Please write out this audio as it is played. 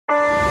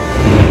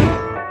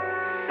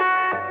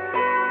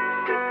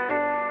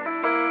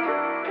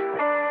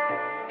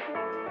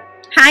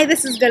Hi,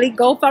 this is Galit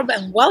Goldfarb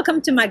and welcome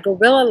to my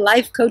Guerrilla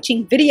Life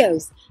Coaching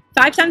videos.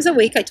 5 times a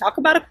week, I talk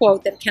about a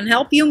quote that can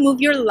help you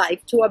move your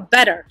life to a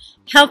better,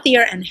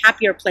 healthier, and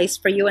happier place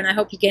for you, and I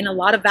hope you gain a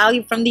lot of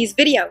value from these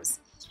videos.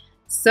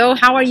 So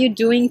how are you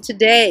doing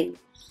today?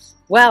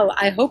 Well,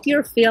 I hope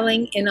you're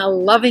feeling in a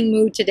loving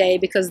mood today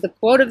because the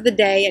quote of the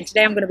day, and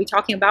today I'm going to be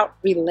talking about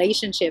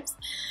relationships.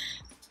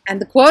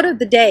 And the quote of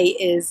the day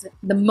is,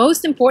 "The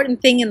most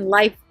important thing in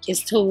life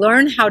is to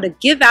learn how to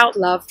give out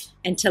love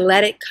and to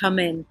let it come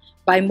in,"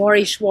 by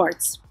Morrie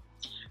Schwartz.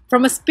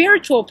 From a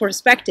spiritual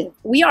perspective,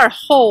 we are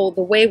whole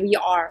the way we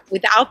are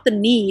without the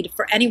need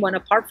for anyone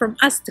apart from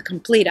us to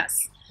complete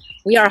us.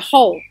 We are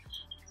whole,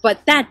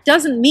 but that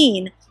doesn't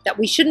mean that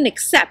we shouldn't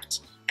accept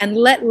and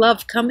let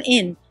love come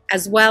in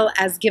as well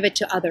as give it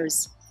to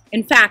others.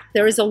 In fact,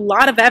 there is a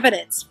lot of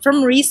evidence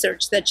from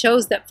research that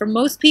shows that for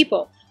most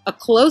people, a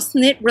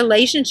close-knit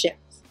relationship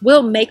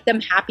will make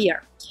them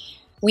happier.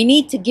 We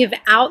need to give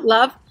out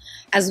love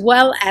as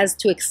well as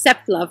to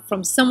accept love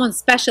from someone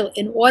special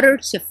in order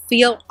to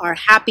feel our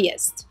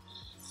happiest.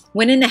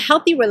 When in a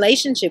healthy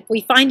relationship,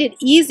 we find it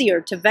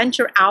easier to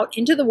venture out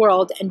into the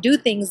world and do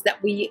things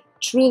that we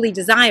truly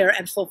desire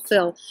and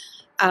fulfill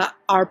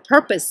our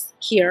purpose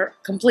here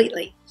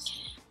completely.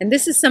 And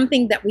this is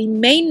something that we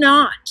may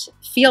not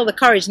feel the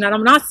courage. Now,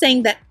 I'm not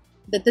saying that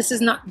this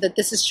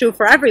is true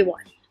for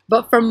everyone,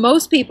 but for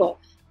most people,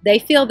 they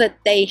feel that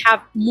they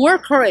have more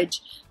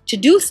courage to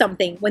do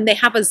something when they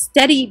have a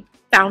steady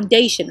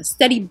foundation, a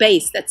steady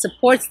base that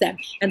supports them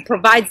and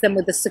provides them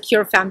with a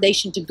secure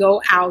foundation to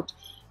go out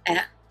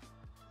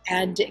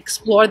and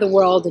explore the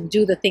world and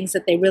do the things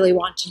that they really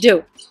want to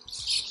do.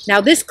 Now,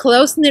 this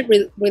close-knit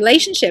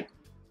relationship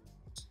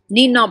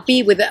need not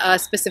be with a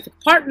specific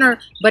partner,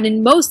 but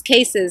in most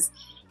cases,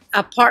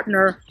 a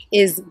partner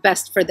is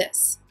best for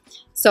this.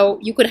 So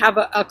you could have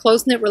a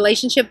close-knit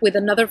relationship with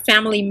another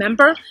family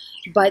member,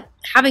 but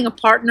having a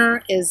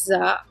partner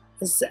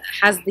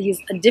has these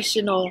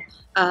additional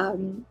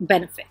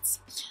benefits.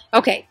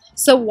 Okay,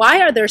 so why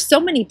are there so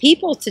many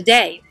people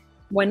today,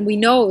 when we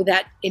know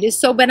that it is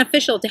so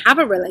beneficial to have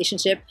a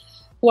relationship,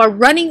 who are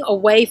running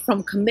away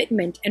from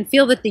commitment and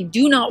feel that they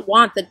do not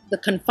want the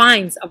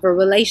confines of a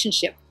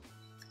relationship?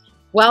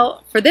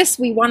 Well, for this,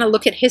 we want to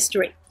look at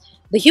history.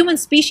 The human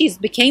species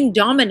became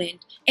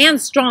dominant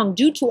and strong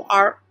due to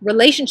our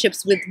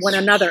relationships with one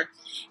another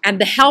and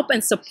the help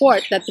and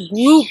support that the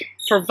group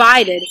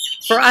provided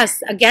for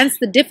us against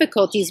the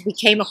difficulties we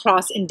came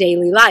across in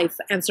daily life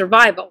and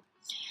survival.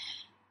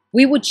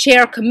 We would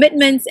share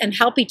commitments and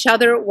help each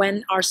other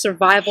when our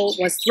survival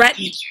was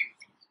threatened.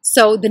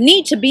 So the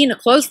need to be in a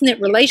close-knit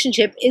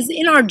relationship is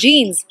in our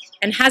genes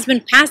and has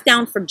been passed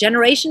down from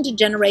generation to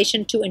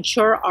generation to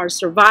ensure our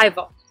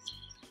survival.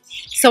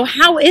 So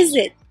how is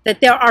it that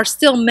there are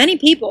still many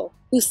people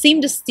who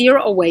seem to steer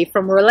away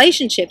from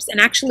relationships and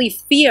actually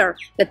fear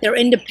that their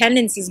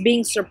independence is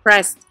being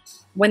suppressed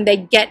when they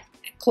get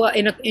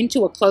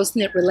into a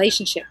close-knit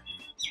relationship?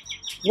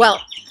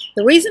 Well,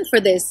 the reason for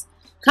this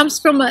comes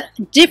from a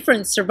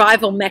different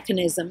survival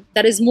mechanism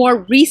that is more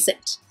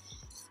recent.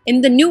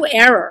 In the new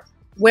era,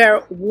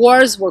 where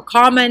wars were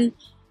common,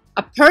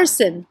 a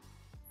person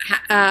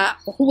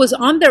who was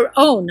on their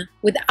own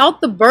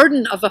without the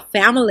burden of a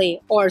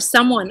family or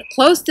someone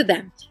close to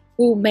them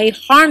who may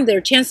harm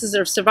their chances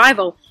of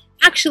survival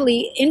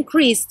actually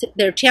increased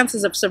their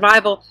chances of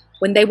survival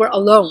when they were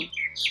alone.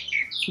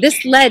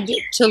 This led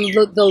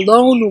to the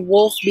lone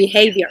wolf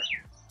behavior.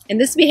 And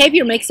this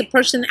behavior makes a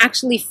person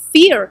actually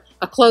fear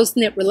a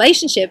close-knit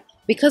relationship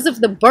because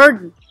of the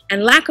burden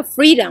and lack of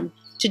freedom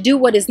to do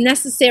what is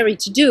necessary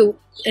to do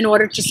in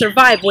order to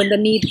survive when the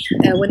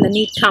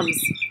need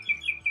comes.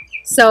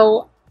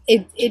 So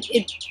it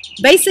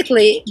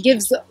basically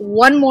gives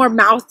one more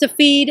mouth to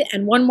feed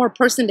and one more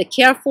person to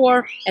care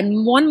for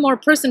and one more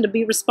person to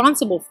be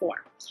responsible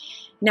for.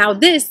 Now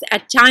this,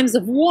 at times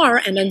of war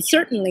and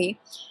uncertainty,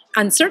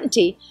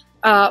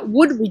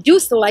 would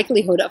reduce the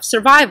likelihood of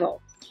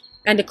survival.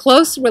 And a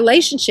close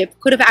relationship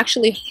could have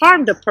actually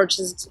harmed a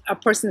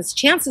person's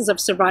chances of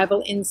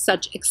survival in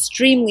such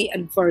extremely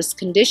adverse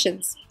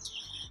conditions.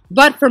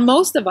 But for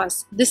most of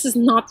us, this is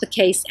not the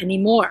case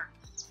anymore.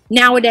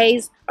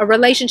 Nowadays, a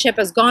relationship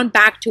has gone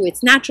back to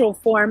its natural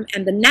form,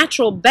 and the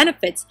natural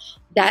benefits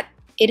that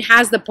it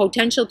has the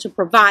potential to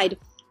provide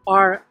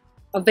are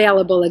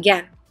available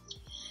again.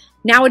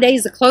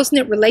 Nowadays, a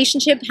close-knit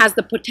relationship has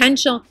the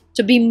potential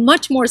to be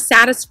much more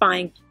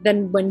satisfying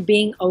than when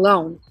being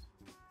alone.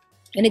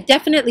 And it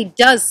definitely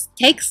does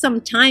take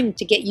some time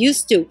to get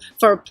used to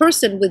for a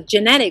person with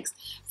genetics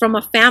from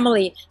a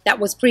family that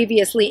was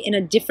previously in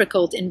a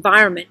difficult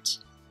environment.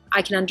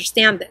 I can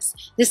understand this.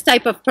 This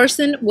type of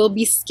person will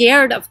be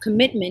scared of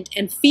commitment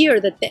and fear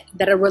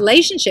that a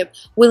relationship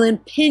will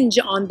impinge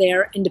on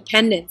their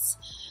independence,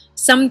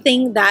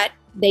 something that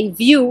they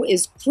view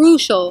is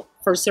crucial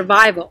for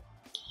survival.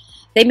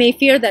 They may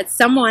fear that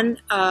someone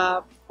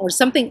or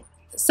something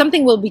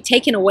will be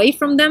taken away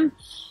from them,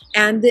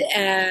 and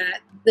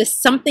this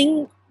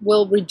something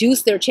will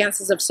reduce their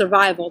chances of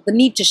survival. The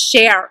need to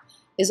share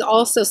is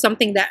also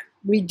something that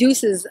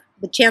reduces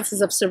the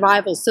chances of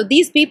survival. So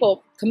these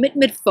people,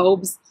 commitment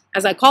phobes,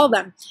 as I call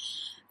them,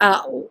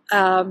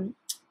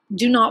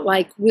 do not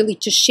like really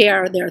to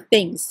share their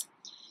things.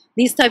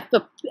 These type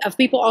of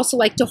people also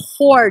like to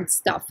hoard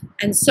stuff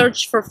and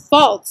search for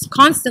faults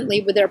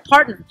constantly with their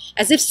partner,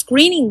 as if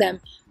screening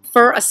them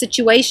for a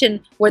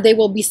situation where they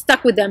will be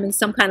stuck with them in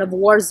some kind of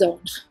war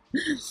zone.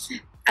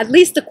 At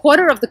least a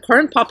quarter of the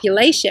current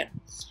population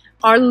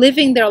are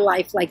living their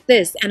life like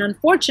this, and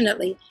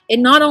unfortunately, it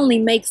not only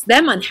makes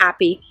them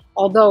unhappy,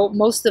 although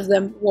most of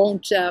them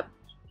won't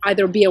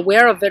either be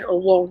aware of it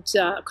or won't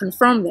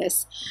confirm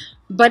this,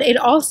 but it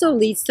also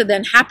leads to the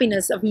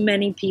unhappiness of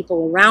many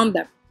people around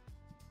them.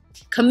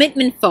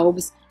 Commitment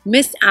phobes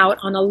miss out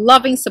on a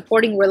loving,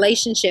 supporting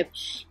relationship,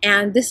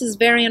 and this is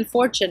very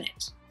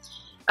unfortunate.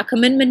 A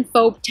commitment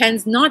phobe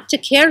tends not to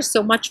care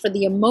so much for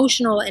the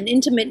emotional and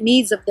intimate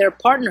needs of their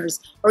partners,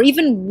 or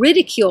even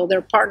ridicule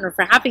their partner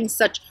for having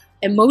such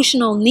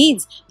emotional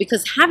needs,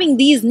 because having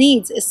these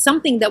needs is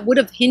something that would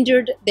have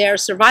hindered their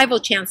survival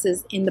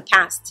chances in the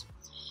past.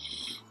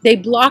 They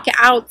block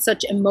out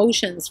such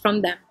emotions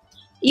from them.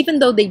 Even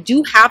though they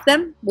do have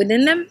them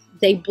within them,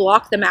 they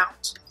block them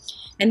out.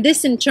 And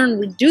this in turn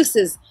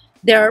reduces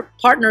their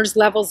partner's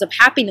levels of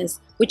happiness,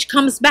 which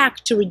comes back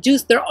to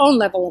reduce their own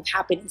level of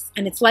happiness.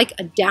 And it's like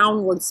a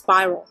downward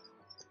spiral.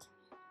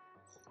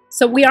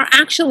 So we are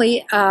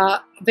actually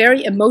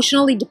very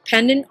emotionally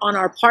dependent on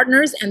our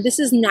partners, and this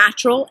is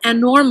natural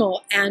and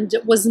normal, and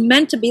was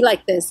meant to be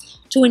like this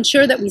to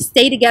ensure that we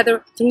stay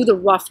together through the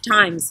rough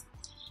times.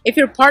 If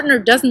your partner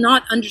does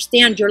not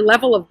understand, your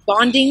level of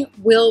bonding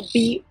will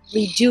be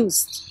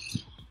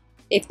reduced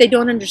if they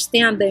don't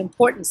understand the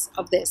importance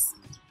of this,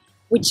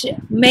 which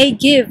may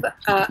give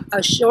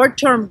a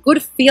short-term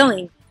good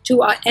feeling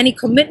to any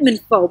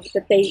commitment phobe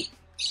that they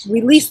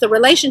release the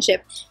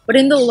relationship, but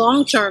in the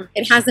long term,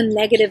 it has a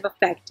negative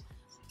effect,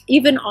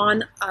 even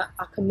on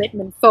a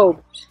commitment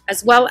phobe,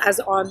 as well as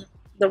on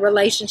the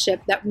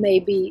relationship that may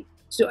be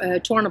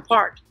torn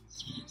apart.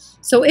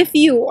 So if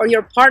you or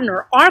your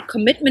partner are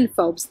commitment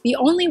phobes, the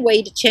only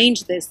way to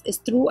change this is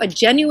through a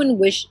genuine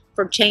wish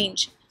for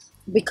change,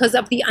 because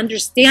of the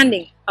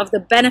understanding of the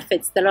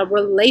benefits that a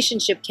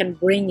relationship can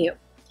bring you.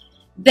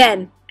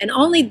 Then, and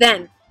only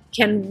then,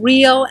 can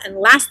real and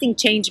lasting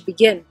change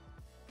begin,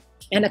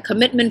 and a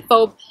commitment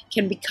phobe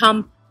can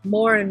become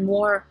more and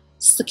more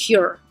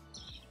secure.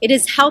 It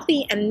is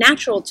healthy and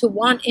natural to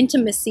want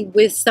intimacy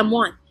with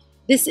someone.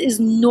 This is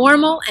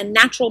normal and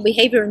natural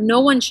behavior. No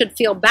one should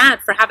feel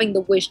bad for having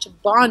the wish to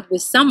bond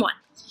with someone.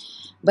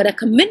 But a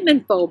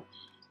commitment phobe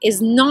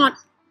is not,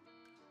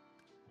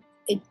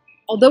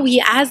 although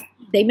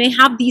they may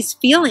have these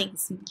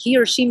feelings, he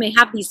or she may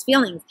have these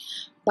feelings,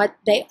 but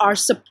they are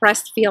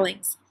suppressed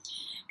feelings.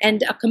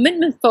 And a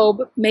commitment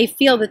phobe may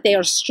feel that they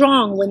are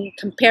strong when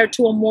compared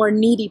to a more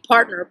needy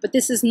partner, but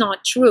this is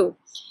not true.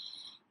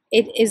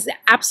 It is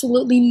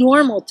absolutely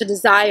normal to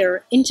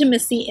desire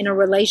intimacy in a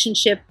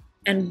relationship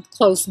and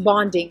close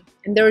bonding.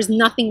 And there is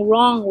nothing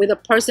wrong with a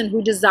person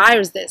who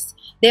desires this.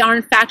 They are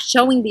in fact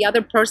showing the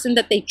other person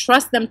that they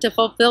trust them to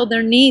fulfill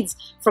their needs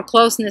for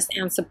closeness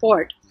and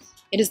support.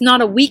 It is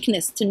not a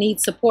weakness to need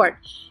support.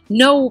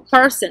 No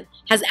person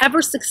has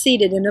ever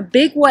succeeded in a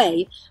big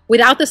way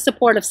without the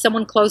support of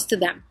someone close to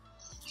them,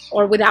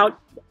 or without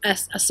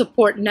a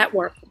support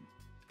network.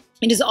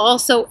 It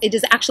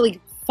is actually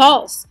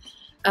false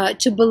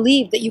to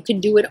believe that you can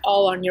do it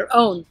all on your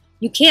own.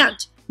 You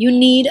can't. You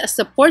need a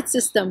support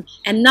system,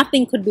 and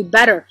nothing could be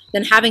better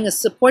than having a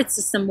support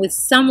system with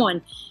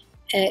someone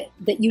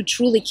that you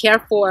truly care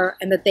for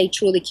and that they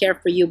truly care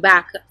for you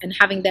back, and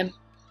having them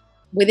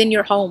within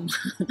your home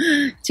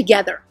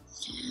together.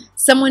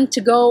 Someone to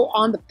go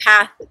on the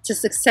path to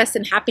success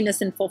and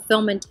happiness and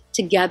fulfillment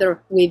together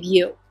with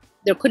you.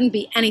 There couldn't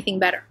be anything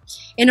better.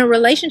 In a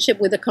relationship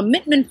with a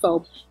commitment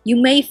phobe, you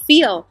may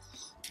feel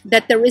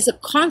that there is a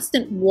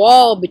constant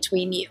wall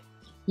between you.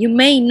 You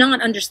may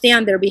not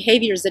understand their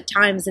behaviors at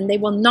times, and they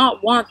will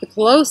not want the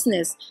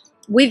closeness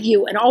with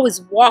you and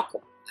always walk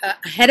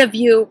ahead of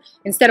you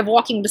instead of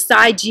walking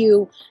beside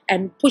you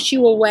and push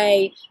you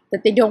away,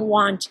 that they don't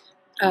want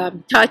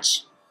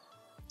touch,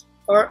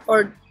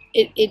 or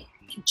it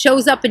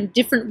shows up in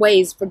different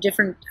ways for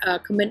different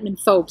commitment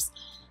phobes.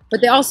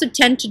 But they also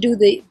tend to do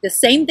the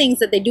same things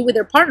that they do with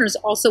their partners,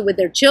 also with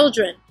their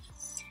children,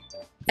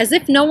 as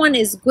if no one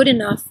is good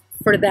enough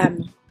for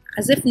them,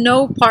 as if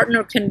no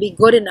partner can be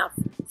good enough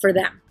for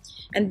them.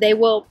 And they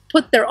will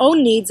put their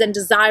own needs and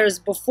desires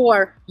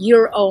before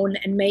your own,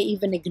 and may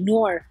even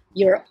ignore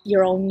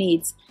your own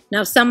needs.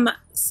 Now, some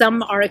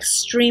are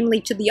extremely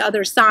to the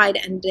other side,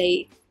 and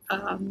they,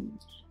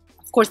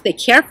 of course, they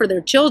care for their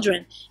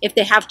children if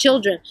they have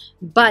children,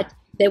 but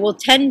they will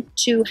tend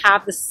to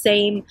have the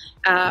same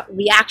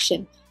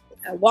reaction,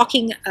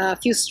 walking a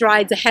few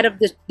strides ahead of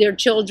their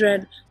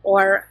children,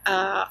 or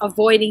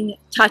avoiding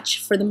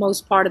touch for the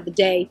most part of the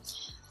day.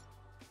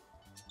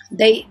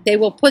 They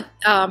will put,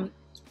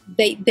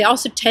 they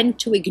also tend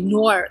to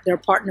ignore their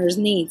partner's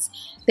needs.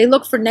 They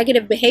look for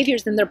negative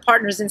behaviors in their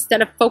partners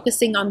instead of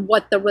focusing on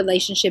what the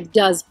relationship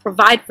does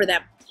provide for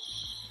them.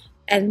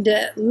 And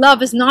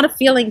love is not a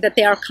feeling that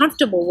they are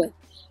comfortable with.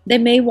 They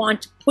may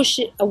want to push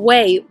it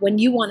away when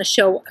you want to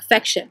show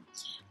affection.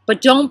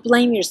 But don't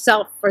blame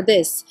yourself for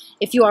this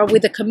if you are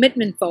with a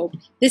commitment phobe.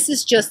 This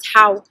is just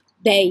how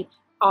they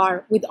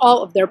are with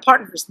all of their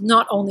partners,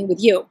 not only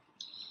with you.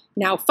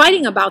 Now,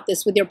 fighting about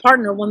this with your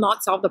partner will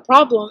not solve the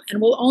problem and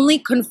will only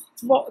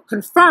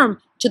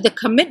confirm to the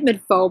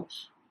commitment phobe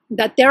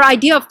that their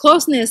idea of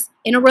closeness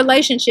in a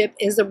relationship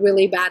is a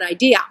really bad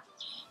idea.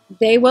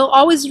 They will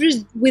always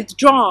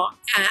withdraw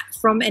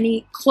from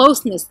any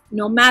closeness,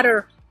 no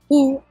matter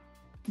who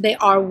they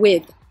are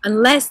with,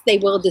 unless they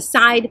will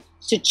decide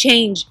to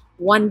change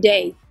one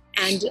day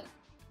and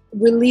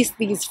release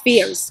these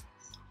fears.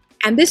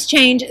 And this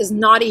change is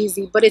not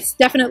easy, but it's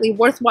definitely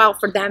worthwhile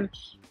for them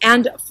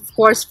and, of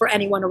course, for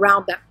anyone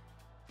around them.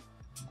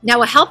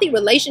 Now, a healthy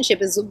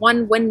relationship is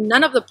one when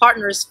none of the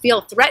partners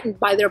feel threatened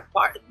by their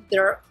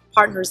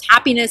partner's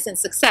happiness and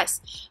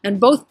success, and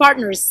both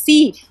partners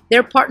see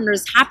their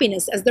partner's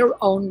happiness as their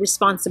own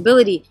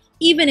responsibility.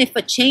 Even if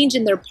a change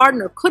in their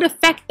partner could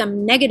affect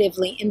them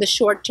negatively in the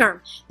short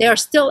term, they are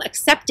still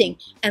accepting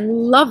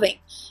and loving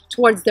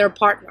towards their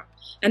partner,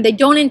 and they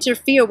don't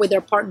interfere with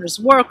their partner's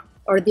work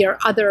or their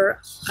other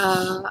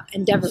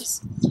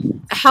endeavors.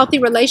 A healthy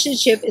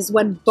relationship is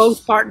when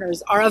both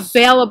partners are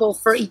available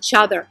for each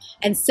other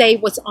and say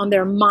what's on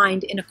their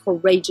mind in a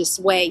courageous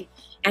way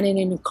and in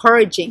an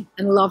encouraging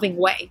and loving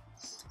way.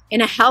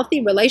 In a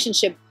healthy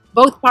relationship,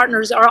 both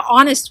partners are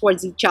honest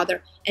towards each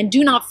other and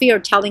do not fear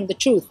telling the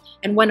truth.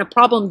 And when a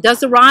problem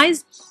does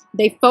arise,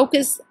 they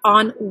focus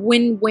on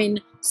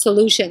win-win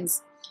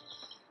solutions.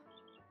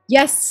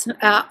 Yes,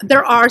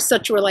 there are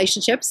such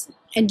relationships,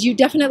 and you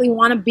definitely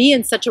want to be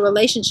in such a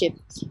relationship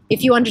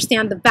if you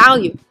understand the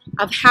value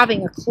of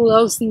having a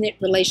close-knit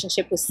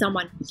relationship with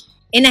someone.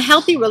 In a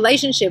healthy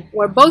relationship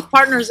where both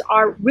partners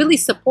are really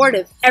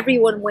supportive,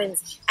 everyone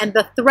wins, and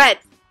the threat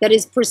that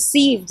is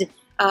perceived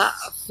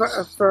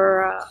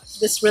for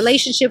this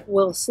relationship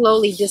will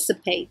slowly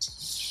dissipate.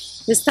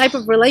 This type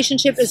of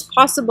relationship is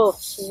possible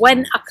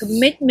when a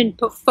commitment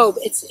phobe,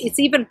 it's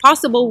even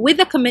possible with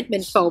a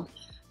commitment phobe,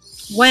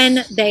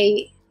 when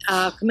they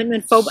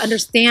commitment phobe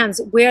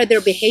understands where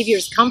their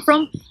behaviors come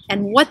from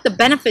and what the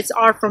benefits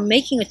are from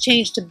making a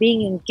change to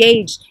being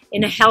engaged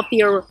in a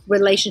healthier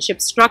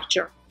relationship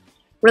structure.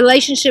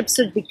 Relationships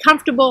should be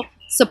comfortable,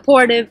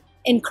 supportive,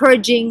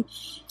 encouraging,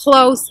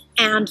 close,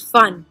 and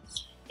fun.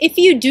 If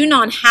you do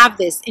not have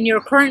this in your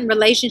current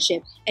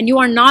relationship and you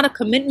are not a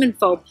commitment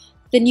phobe,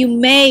 then you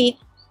may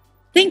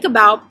think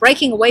about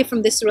breaking away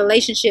from this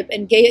relationship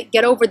and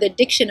get over the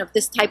addiction of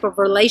this type of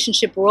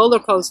relationship roller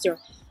coaster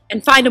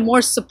and find a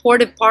more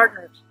supportive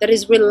partner that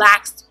is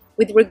relaxed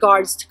with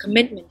regards to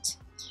commitment.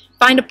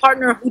 Find a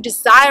partner who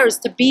desires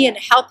to be in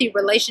a healthy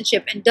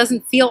relationship and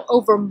doesn't feel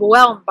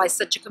overwhelmed by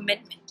such a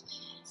commitment.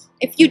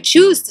 If you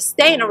choose to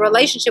stay in a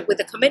relationship with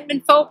a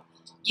commitment phobe,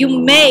 you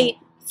may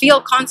feel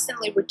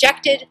constantly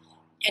rejected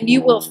and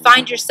you will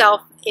find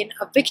yourself in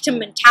a victim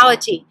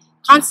mentality,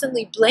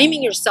 constantly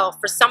blaming yourself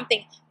for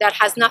something that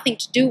has nothing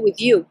to do with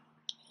you.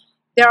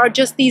 There are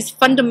just these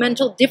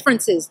fundamental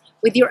differences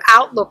with your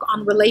outlook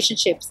on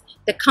relationships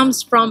that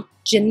comes from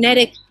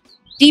genetic,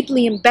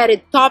 deeply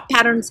embedded thought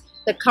patterns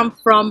that come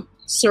from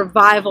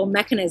survival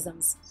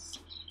mechanisms.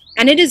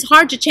 And it is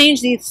hard to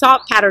change these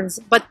thought patterns,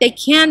 but they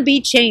can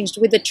be changed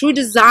with a true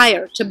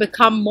desire to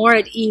become more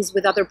at ease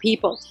with other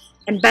people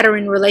and better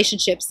in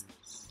relationships.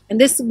 And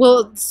this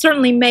will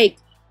certainly make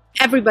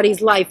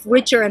everybody's life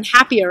richer and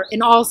happier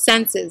in all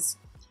senses.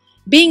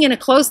 Being in a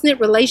close-knit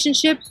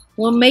relationship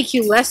will make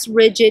you less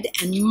rigid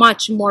and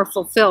much more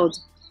fulfilled.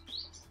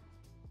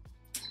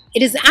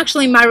 It is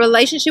actually my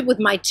relationship with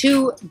my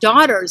two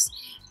daughters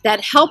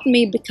that helped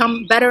me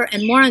become better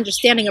and more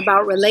understanding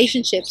about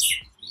relationships.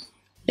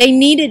 They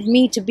needed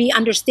me to be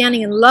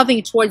understanding and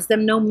loving towards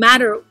them no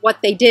matter what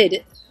they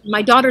did.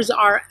 My daughters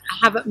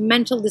have a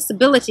mental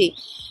disability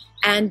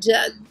and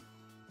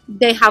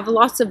they have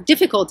lots of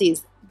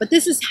difficulties. But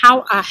this is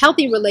how a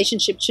healthy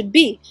relationship should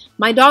be.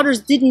 My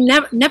daughters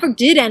never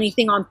did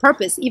anything on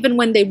purpose, even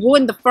when they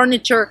ruined the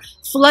furniture,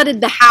 flooded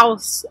the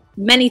house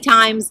many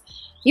times,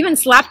 even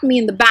slapped me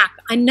in the back.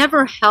 I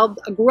never held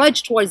a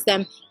grudge towards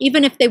them,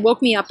 even if they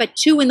woke me up at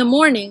 2 in the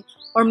morning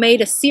or made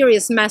a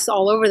serious mess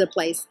all over the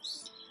place.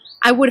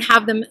 I would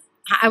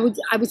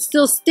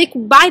still stick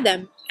by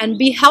them and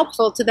be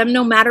helpful to them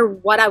no matter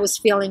what I was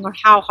feeling or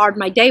how hard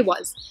my day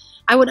was.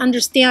 I would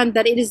understand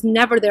that it is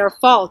never their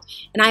fault,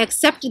 and I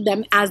accepted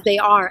them as they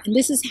are. And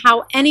this is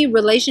how any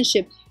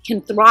relationship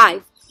can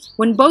thrive,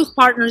 when both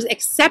partners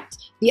accept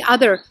the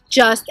other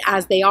just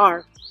as they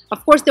are.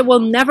 Of course, there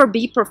will never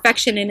be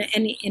perfection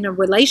in a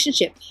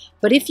relationship,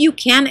 but if you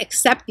can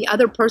accept the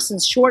other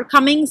person's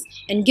shortcomings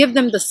and give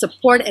them the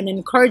support and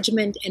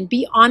encouragement and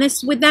be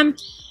honest with them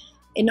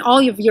in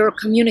all of your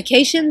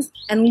communications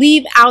and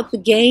leave out the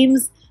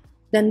games,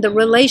 then the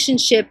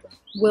relationship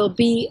will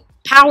be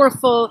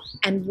powerful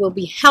and will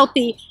be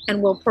healthy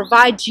and will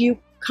provide you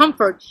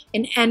comfort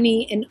in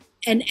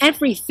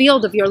every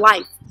field of your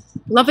life.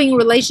 Loving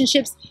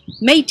relationships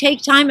may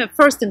take time at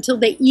first until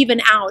they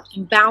even out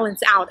and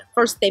balance out. At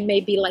first they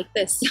may be like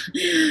this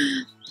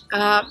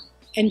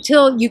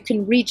until you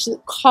can reach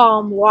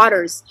calm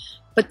waters.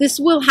 But this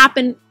will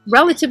happen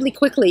relatively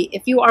quickly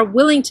if you are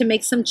willing to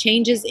make some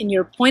changes in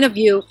your point of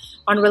view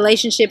on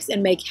relationships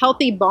and make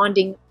healthy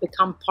bonding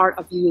become part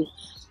of you.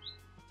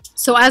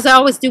 So as I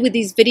always do with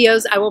these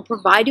videos, I will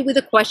provide you with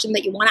a question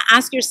that you want to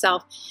ask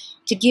yourself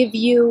to give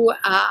you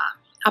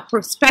a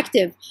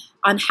perspective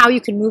on how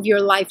you can move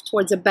your life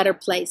towards a better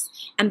place.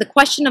 And the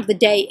question of the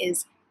day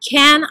is,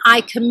 can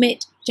I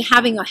commit to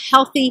having a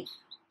healthy,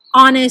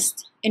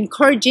 honest,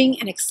 encouraging,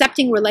 and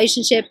accepting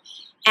relationship?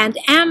 And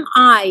am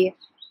I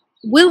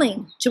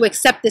willing to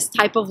accept this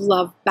type of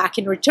love back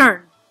in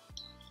return?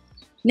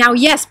 Now,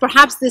 yes,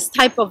 perhaps this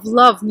type of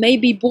love may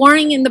be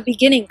boring in the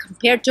beginning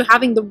compared to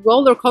having the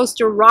roller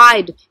coaster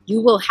ride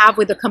you will have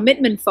with a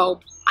commitment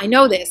phobe. I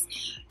know this.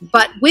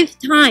 But with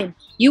time,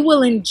 you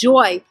will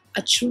enjoy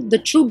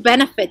the true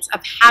benefits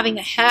of having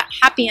a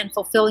happy and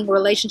fulfilling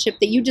relationship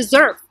that you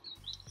deserve.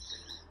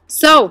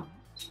 So,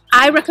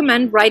 I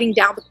recommend writing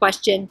down the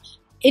question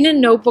in a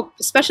notebook,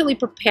 especially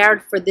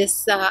prepared for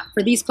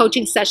these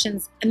coaching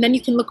sessions, and then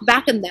you can look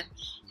back on them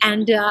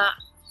and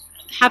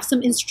have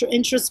some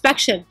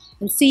introspection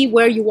and see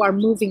where you are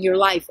moving your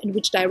life, in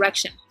which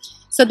direction.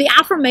 So the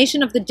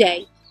affirmation of the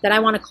day that I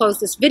want to close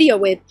this video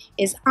with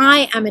is,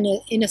 I am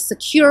in a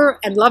secure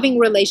and loving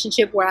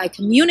relationship where I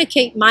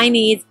communicate my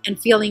needs and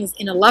feelings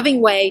in a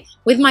loving way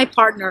with my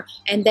partner,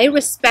 and they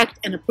respect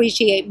and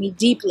appreciate me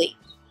deeply.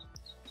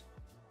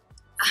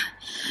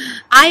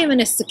 I am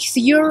in a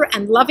secure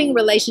and loving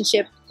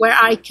relationship where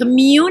I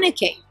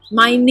communicate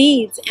my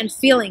needs and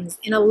feelings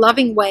in a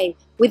loving way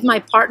with my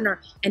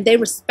partner, and they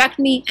respect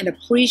me and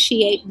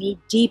appreciate me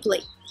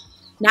deeply.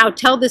 Now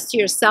tell this to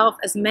yourself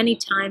as many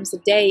times a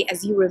day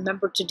as you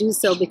remember to do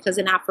so, because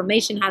an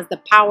affirmation has the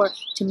power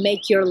to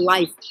make your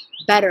life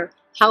better,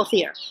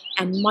 healthier,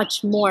 and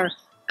much more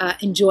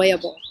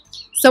enjoyable.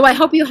 So I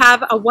hope you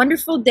have a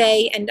wonderful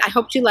day, and I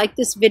hope you liked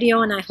this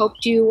video, and I hope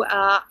you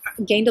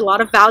gained a lot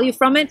of value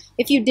from it.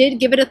 If you did,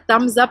 give it a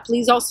thumbs up.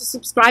 Please also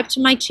subscribe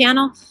to my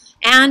channel,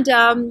 and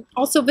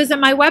also visit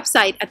my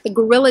website at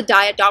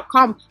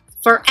theguerrilladiet.com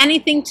for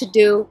anything to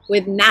do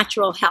with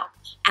natural health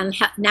and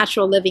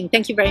natural living.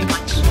 Thank you very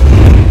much.